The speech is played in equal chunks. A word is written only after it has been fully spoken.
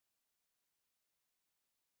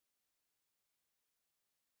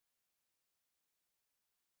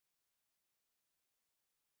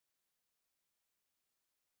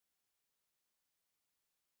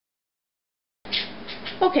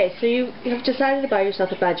Okay, so you've decided to buy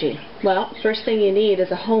yourself a budgie. Well, first thing you need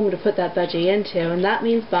is a home to put that budgie into, and that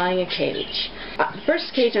means buying a cage. The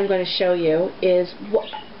first cage I'm going to show you is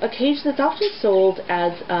a cage that's often sold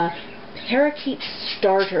as a parakeet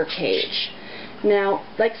starter cage. Now,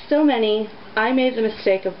 like so many, I made the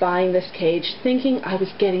mistake of buying this cage thinking I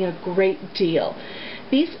was getting a great deal.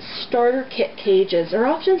 These starter kit cages are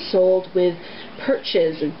often sold with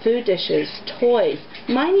perches and food dishes, toys.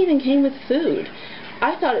 Mine even came with food.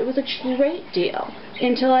 I thought it was a great deal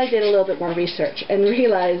until I did a little bit more research and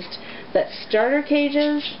realized that starter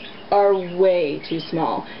cages are way too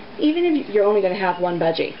small. Even if you're only going to have one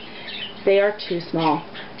budgie, they are too small.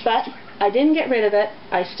 But I didn't get rid of it.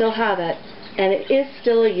 I still have it, and it is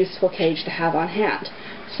still a useful cage to have on hand.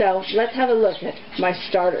 So let's have a look at my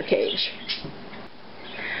starter cage.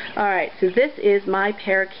 Alright, so this is my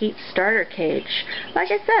parakeet starter cage.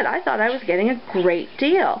 Like I said, I thought I was getting a great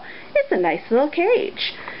deal. It's a nice little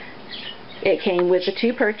cage. It came with the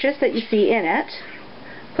 2 perches that you see in it,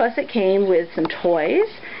 plus it came with some toys,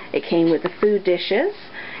 it came with the food dishes,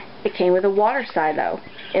 it came with a water silo,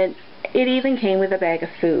 and it even came with a bag of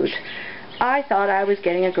food. I thought I was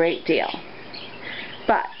getting a great deal.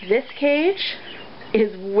 But this cage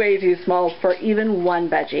is way too small for even one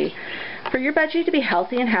budgie. For your budgie to be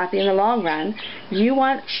healthy and happy in the long run, you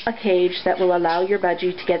want a cage that will allow your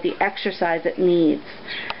budgie to get the exercise it needs.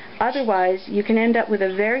 Otherwise, you can end up with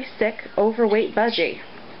a very sick, overweight budgie,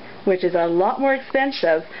 which is a lot more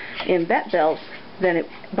expensive in vet bills than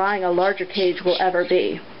buying a larger cage will ever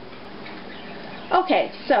be.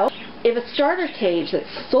 Okay, so if a starter cage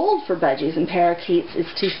that's sold for budgies and parakeets is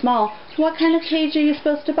too small, what kind of cage are you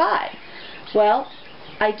supposed to buy? Well,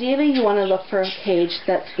 ideally you want to look for a cage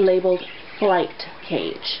that's labeled flight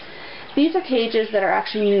cage. These are cages that are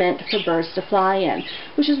actually meant for birds to fly in,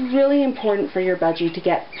 which is really important for your budgie to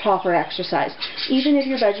get proper exercise. Even if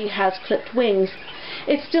your budgie has clipped wings,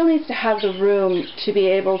 it still needs to have the room to be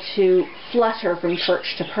able to flutter from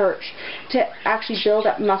perch to perch, to actually build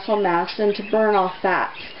up muscle mass and to burn off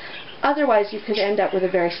fats. Otherwise, you could end up with a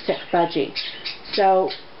very sick budgie. So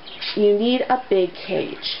you need a big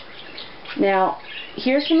cage. Now,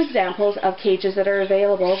 here's some examples of cages that are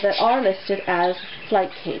available that are listed as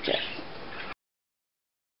flight cages.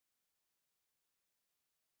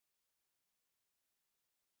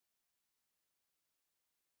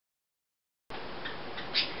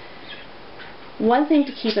 One thing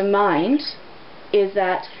to keep in mind is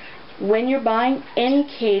that when you're buying any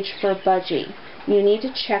cage for a budgie, you need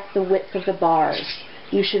to check the width of the bars.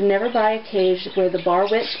 You should never buy a cage where the bar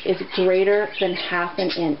width is greater than ½ an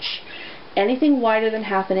inch. Anything wider than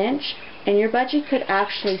 ½ an inch, and your budgie could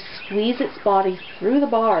actually squeeze its body through the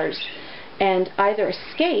bars and either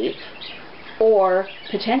escape or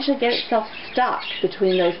potentially get itself stuck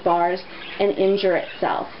between those bars and injure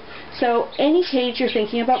itself. So any cage you're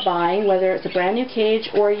thinking about buying, whether it's a brand new cage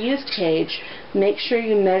or a used cage, make sure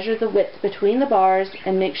you measure the width between the bars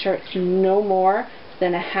and make sure it's no more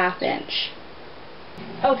than ½ inch.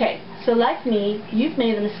 Okay, so like me, you've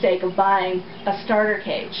made the mistake of buying a starter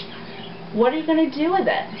cage. What are you going to do with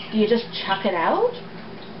it? Do you just chuck it out?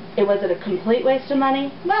 Was it a complete waste of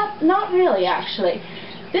money? Well, not really actually.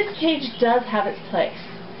 This cage does have its place.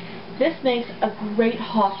 This makes a great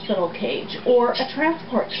hospital cage or a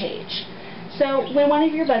transport cage. So when one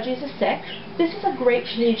of your budgies is sick, this is a great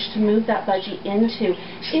cage to move that budgie into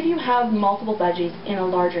if you have multiple budgies in a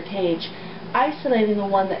larger cage, isolating the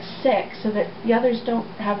one that's sick so that the others don't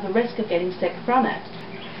have the risk of getting sick from it.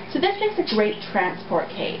 So this makes a great transport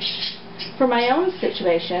cage. For my own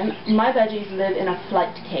situation, my budgies live in a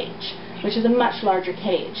flight cage, which is a much larger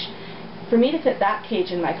cage. For me to fit that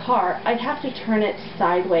cage in my car, I'd have to turn it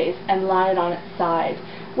sideways and lie it on its side,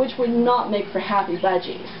 which would not make for happy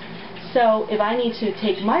budgies. So if I need to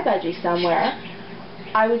take my budgie somewhere,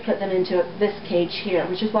 I would put them into this cage here,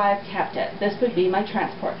 which is why I've kept it. This would be my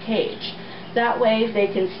transport cage. That way they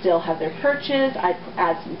can still have their perches, I'd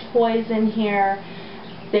add some toys in here.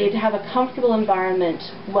 They'd have a comfortable environment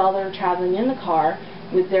while they're traveling in the car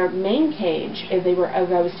with their main cage. If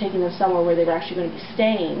I was taking them somewhere where they were actually going to be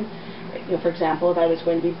staying, for example, if I was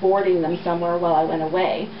going to be boarding them somewhere while I went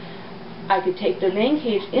away, I could take their main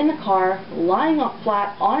cage in the car, lying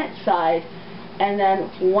flat on its side, and then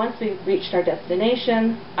once we reached our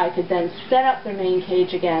destination, I could then set up their main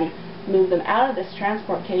cage again, move them out of this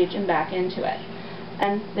transport cage and back into it.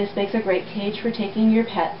 And this makes a great cage for taking your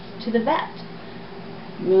pets to the vet.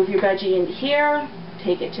 Move your budgie into here,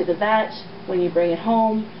 take it to the vet. When you bring it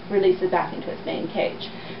home, release it back into its main cage.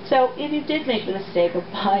 So if you did make the mistake of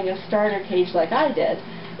buying a starter cage like I did,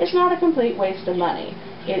 it's not a complete waste of money.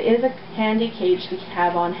 It is a handy cage to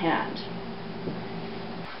have on hand.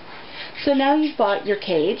 So now you've bought your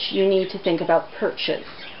cage, you need to think about perches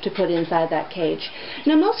to put inside that cage.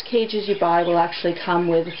 Now most cages you buy will actually come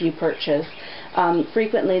with a few perches.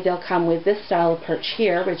 Frequently they'll come with this style of perch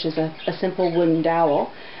here, which is a simple wooden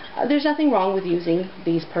dowel. There's nothing wrong with using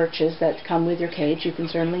these perches that come with your cage. You can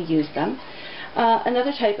certainly use them.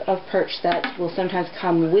 Another type of perch that will sometimes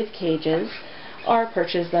come with cages are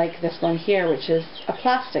perches like this one here, which is a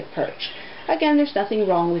plastic perch. Again, there's nothing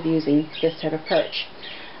wrong with using this type of perch.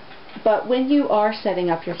 But when you are setting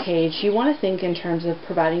up your cage, you want to think in terms of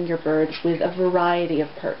providing your bird with a variety of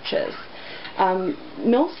perches.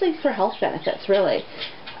 Mostly for health benefits, really.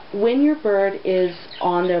 When your bird is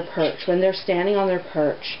on their perch, when they're standing on their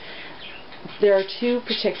perch, there are two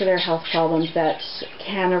particular health problems that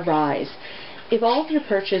can arise. If all of your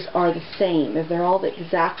perches are the same, if they're all the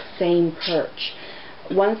exact same perch,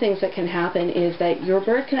 one of the things that can happen is that your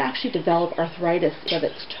bird can actually develop arthritis of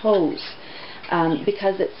its toes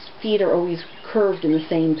because its feet are always curved in the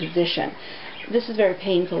same position. This is very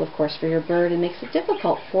painful, of course, for your bird and makes it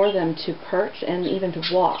difficult for them to perch and even to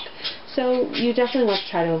walk. So you definitely want to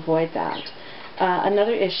try to avoid that.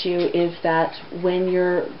 Another issue is that when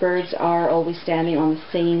your birds are always standing on the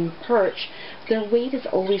same perch, their weight is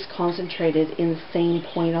always concentrated in the same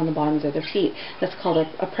point on the bottoms of their feet. That's called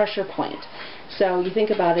a pressure point. So you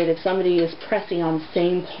think about it, if somebody is pressing on the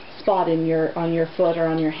same spot on your foot or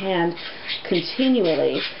on your hand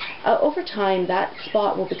continually, over time that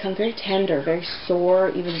spot will become very tender, very sore,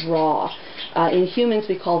 even raw. In humans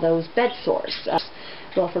we call those bed sores.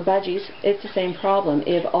 Well, for budgies, it's the same problem.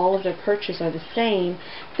 If all of their perches are the same,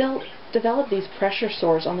 they'll develop these pressure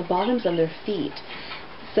sores on the bottoms of their feet.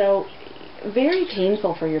 So, very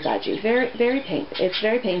painful for your budgie. It's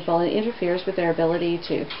very painful, and it interferes with their ability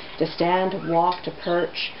to stand, to walk, to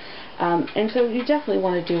perch. And so you definitely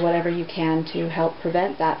want to do whatever you can to help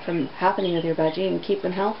prevent that from happening with your budgie and keep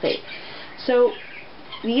them healthy. So,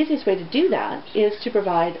 the easiest way to do that is to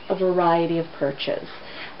provide a variety of perches,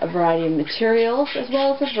 a variety of materials, as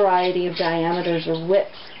well as a variety of diameters or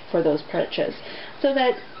widths for those perches, so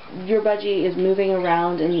that your budgie is moving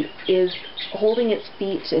around and is holding its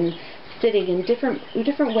feet and sitting in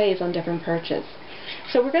different ways on different perches.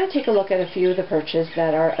 So we're going to take a look at a few of the perches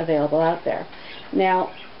that are available out there.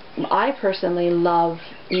 Now, I personally love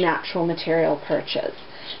natural material perches.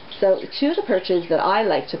 So two of the perches that I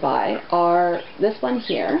like to buy are this one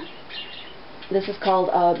here. This is called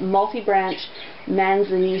a multi-branch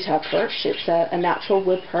manzanita perch. It's a natural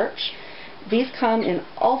wood perch. These come in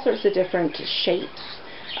all sorts of different shapes,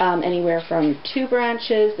 anywhere from 2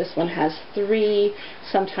 branches. This one has 3.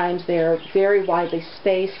 Sometimes they're very widely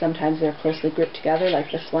spaced. Sometimes they're closely grouped together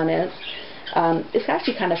like this one is. It's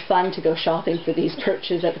actually kind of fun to go shopping for these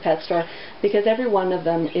perches at the pet store because every one of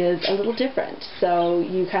them is a little different. So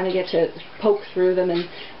you kind of get to poke through them and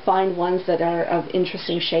find ones that are of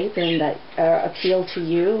interesting shape and that appeal to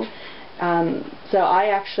you. So I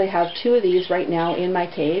actually have 2 of these right now in my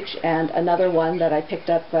cage, and another one that I picked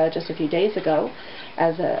up just a few days ago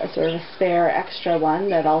as a sort of a spare extra one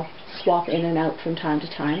that I'll swap in and out from time to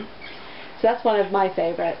time. So that's one of my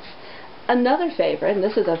favorites. Another favorite, and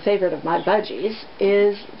this is a favorite of my budgies,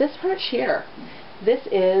 is this perch here. This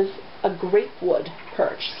is a grapewood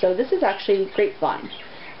perch. So this is actually grapevine.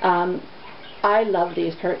 I love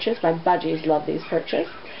these perches. My budgies love these perches.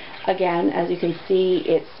 Again, as you can see,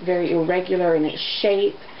 it's very irregular in its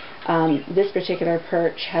shape. This particular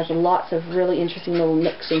perch has lots of really interesting little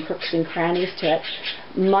nooks and crooks and crannies to it.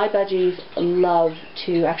 My budgies love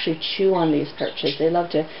to actually chew on these perches. They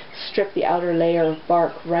love to strip the outer layer of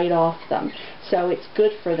bark right off them. So it's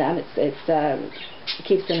good for them. It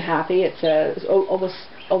keeps them happy. It's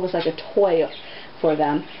almost like a toy for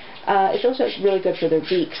them. It's also really good for their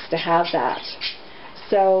beaks to have that.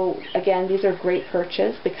 So again, these are great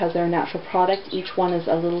perches because they're a natural product. Each one is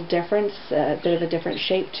a little different, a bit of a different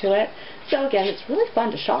shape to it. So again, it's really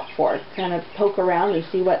fun to shop for. Kind of poke around and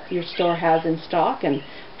see what your store has in stock and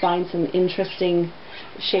find some interesting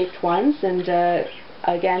shaped ones. And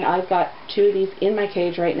again, I've got 2 of these in my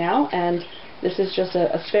cage right now, and this is just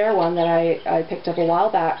a spare one that I picked up a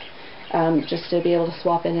while back just to be able to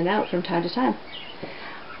swap in and out from time to time.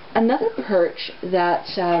 Another perch that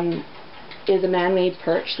is a man-made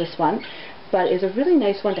perch, this one, but is a really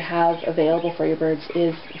nice one to have available for your birds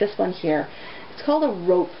is this one here. It's called a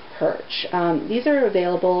rope perch. These are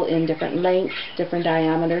available in different lengths, different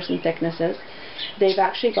diameters and thicknesses. They've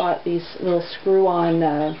actually got these little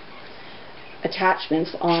screw-on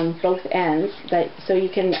attachments on both ends, so you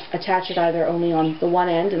can attach it either only on the one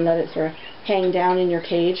end and let it sort of hang down in your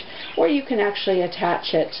cage, or you can actually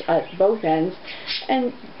attach it at both ends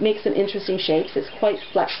and make some interesting shapes. It's quite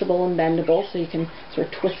flexible and bendable, so you can sort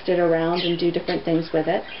of twist it around and do different things with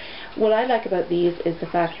it. What I like about these is the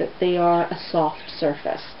fact that they are a soft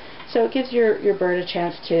surface. So it gives your bird a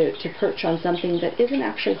chance to perch on something that isn't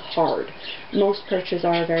actually hard. Most perches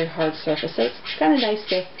are a very hard surface, so it's kind of nice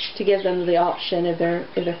to give them the option if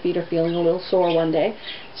their feet are feeling a little sore one day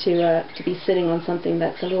to be sitting on something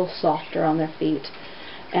that's a little softer on their feet.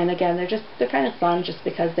 And again, they're kind of fun just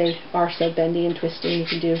because they are so bendy and twisty, and you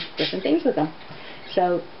can do different things with them.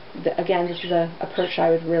 So again, this is a perch I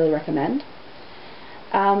would really recommend.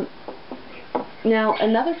 Now,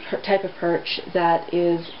 another type of perch that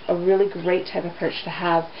is a really great type of perch to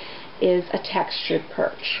have is a textured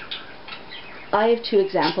perch. I have two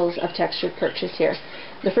examples of textured perches here.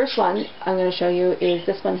 The first one I'm going to show you is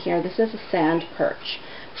this one here. This is a sand perch.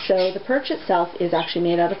 So the perch itself is actually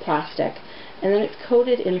made out of plastic, and then it's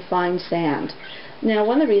coated in fine sand. Now,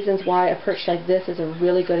 one of the reasons why a perch like this is a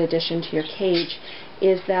really good addition to your cage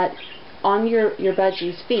is that on your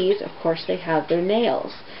budgie's feet, of course, they have their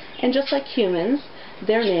nails. And just like humans,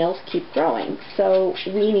 their nails keep growing. So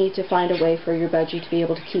we need to find a way for your budgie to be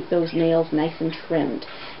able to keep those nails nice and trimmed.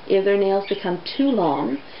 If their nails become too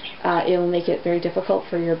long, it'll make it very difficult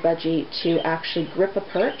for your budgie to actually grip a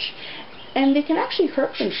perch. And they can actually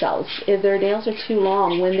hurt themselves if their nails are too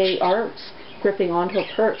long. When they are gripping onto a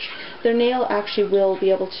perch, their nail actually will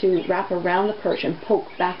be able to wrap around the perch and poke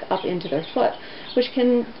back up into their foot, which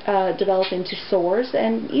can develop into sores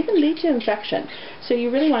and even lead to infection. So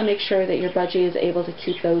you really want to make sure that your budgie is able to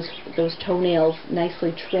keep those toenails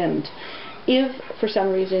nicely trimmed. If for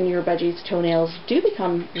some reason your budgie's toenails do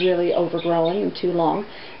become really overgrown and too long,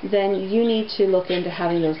 then you need to look into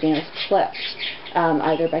having those nails clipped,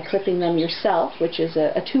 either by clipping them yourself, which is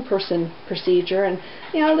a two-person procedure, and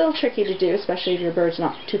a little tricky to do, especially if your bird's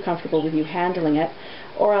not too comfortable with you handling it,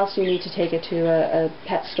 or else you need to take it to a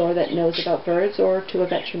pet store that knows about birds, or to a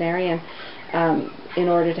veterinarian in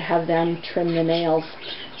order to have them trim the nails.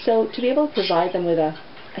 So to be able to provide them with a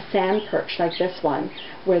sand perch like this one,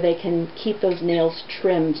 where they can keep those nails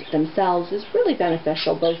trimmed themselves, is really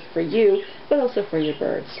beneficial both for you but also for your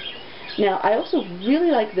birds. Now, I also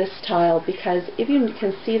really like this style because if you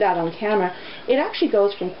can see that on camera, it actually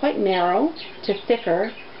goes from quite narrow to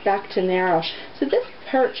thicker back to narrow. So this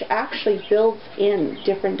perch actually builds in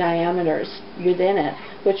different diameters within it,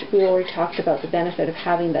 which we already talked about the benefit of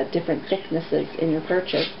having that different thicknesses in your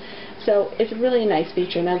perches. So it's really a nice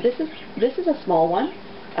feature. Now this is a small one.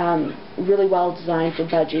 Really well designed for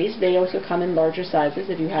budgies. They also come in larger sizes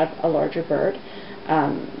if you have a larger bird.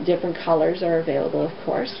 Different colors are available, of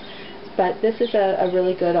course. But this is a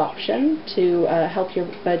really good option to help your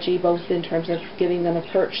budgie, both in terms of giving them a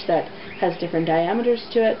perch that has different diameters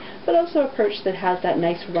to it, but also a perch that has that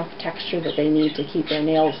nice rough texture that they need to keep their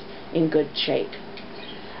nails in good shape.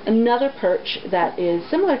 Another perch that is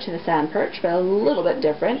similar to the sand perch, but a little bit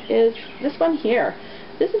different, is this one here.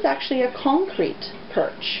 This is actually a concrete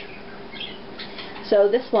perch. So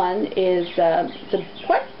this one is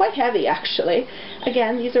quite heavy, actually.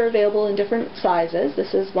 Again, these are available in different sizes.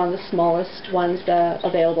 This is one of the smallest ones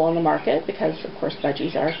available on the market because, of course,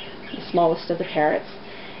 budgies are the smallest of the parrots.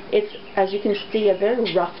 It's, as you can see, a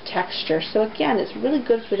very rough texture. So again, it's really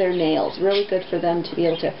good for their nails, really good for them to be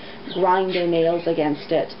able to grind their nails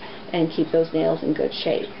against it and keep those nails in good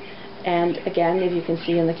shape. And again, if you can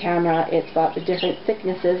see in the camera, it's got the different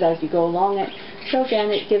thicknesses as you go along it. So again,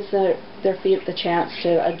 it gives their feet the chance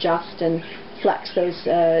to adjust and flex those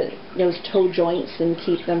toe joints and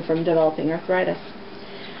keep them from developing arthritis.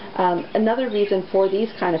 Another reason for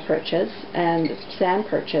these kind of perches and sand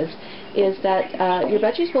perches is that your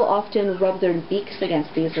budgies will often rub their beaks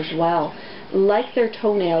against these as well. Like their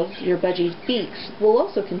toenails, your budgies' beaks will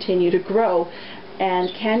also continue to grow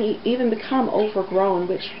and can even become overgrown,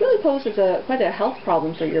 which really poses quite a health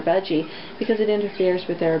problem for your budgie because it interferes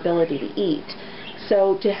with their ability to eat.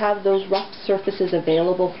 So to have those rough surfaces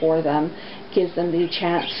available for them gives them the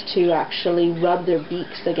chance to actually rub their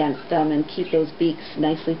beaks against them and keep those beaks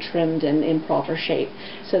nicely trimmed and in proper shape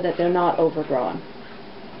so that they're not overgrown.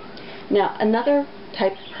 Now, another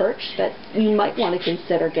type of perch that you might want to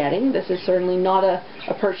consider getting, this is certainly not a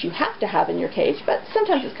perch you have to have in your cage, but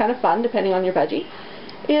sometimes it's kind of fun depending on your budgie,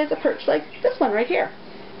 is a perch like this one right here.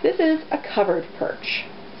 This is a covered perch.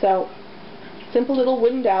 So, simple little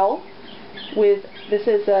wooden dowel with, this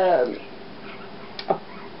is I'm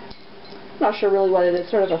not sure really what it is,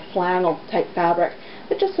 sort of a flannel type fabric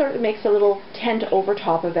that just sort of makes a little tent over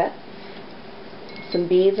top of it. some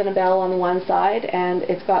beads and a bell on one side, and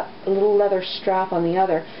it's got a little leather strap on the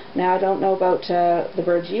other. Now I don't know about the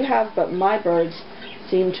birds you have, but my birds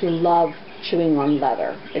seem to love chewing on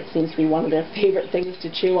leather. It seems to be one of their favorite things to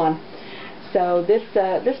chew on. So this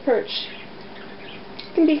perch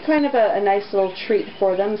can be kind of a nice little treat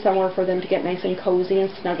for them, somewhere for them to get nice and cozy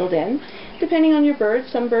and snuggled in. Depending on your bird,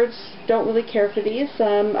 some birds don't really care for these,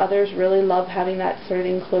 others really love having that sort of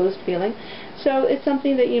enclosed feeling. So it's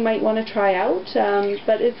something that you might want to try out,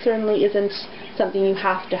 but it certainly isn't something you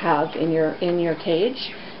have to have in your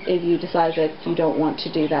cage if you decide that you don't want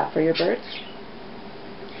to do that for your birds.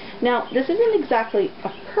 Now, this isn't exactly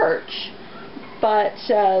a perch, but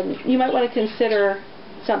you might want to consider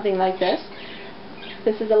something like this.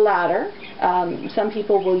 This is a ladder. Some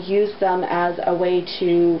people will use them as a way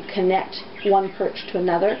to connect one perch to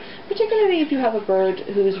another, particularly if you have a bird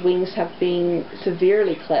whose wings have been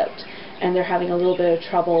severely clipped and they're having a little bit of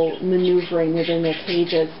trouble maneuvering within their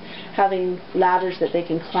cages. Having ladders that they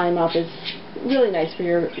can climb up is really nice for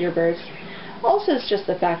your birds. Also, it's just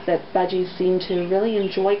the fact that budgies seem to really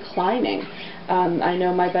enjoy climbing. I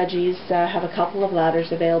know my budgies have a couple of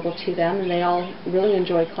ladders available to them, and they all really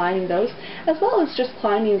enjoy climbing those, as well as just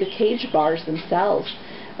climbing the cage bars themselves.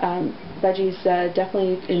 Budgies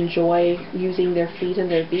definitely enjoy using their feet and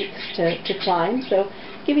their beaks to climb, so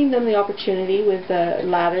giving them the opportunity with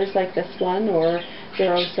ladders like this one, or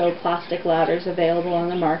there are also plastic ladders available on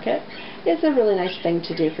the market, is a really nice thing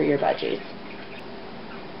to do for your budgies.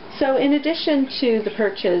 So in addition to the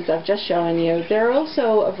perches I've just shown you, there are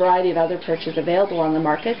also a variety of other perches available on the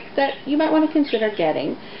market that you might want to consider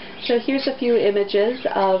getting. So here's a few images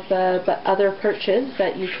of other perches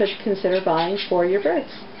that you could consider buying for your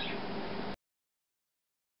birds.